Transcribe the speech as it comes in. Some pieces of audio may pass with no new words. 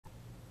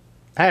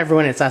Hi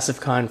everyone, it's Asif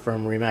Khan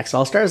from Remax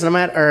All Stars, and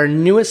I'm at our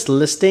newest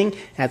listing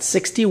at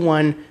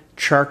 61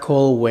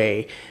 Charcoal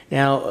Way.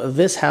 Now,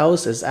 this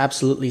house is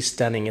absolutely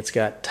stunning. It's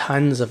got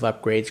tons of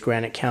upgrades,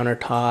 granite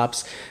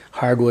countertops,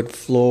 hardwood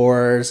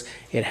floors.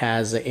 It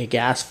has a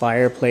gas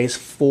fireplace,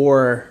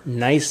 4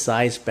 nice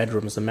sized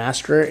bedrooms. The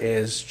master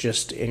is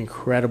just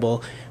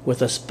incredible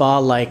with a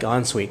spa-like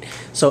ensuite.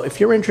 So if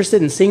you're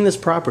interested in seeing this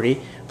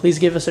property, please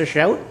give us a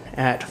shout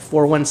at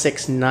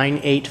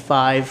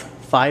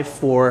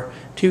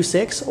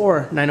 416-985-5426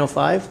 or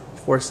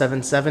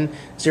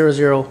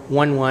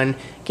 905-477-0011.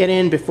 Get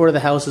in before the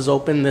house is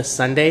open this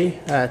Sunday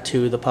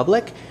to the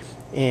public,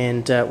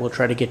 and we'll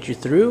try to get you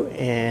through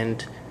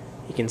and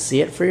you can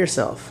see it for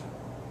yourself.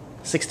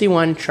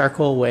 61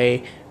 Charcoal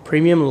Way,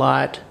 premium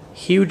lot,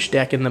 huge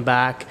deck in the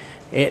back.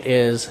 It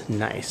is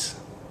nice.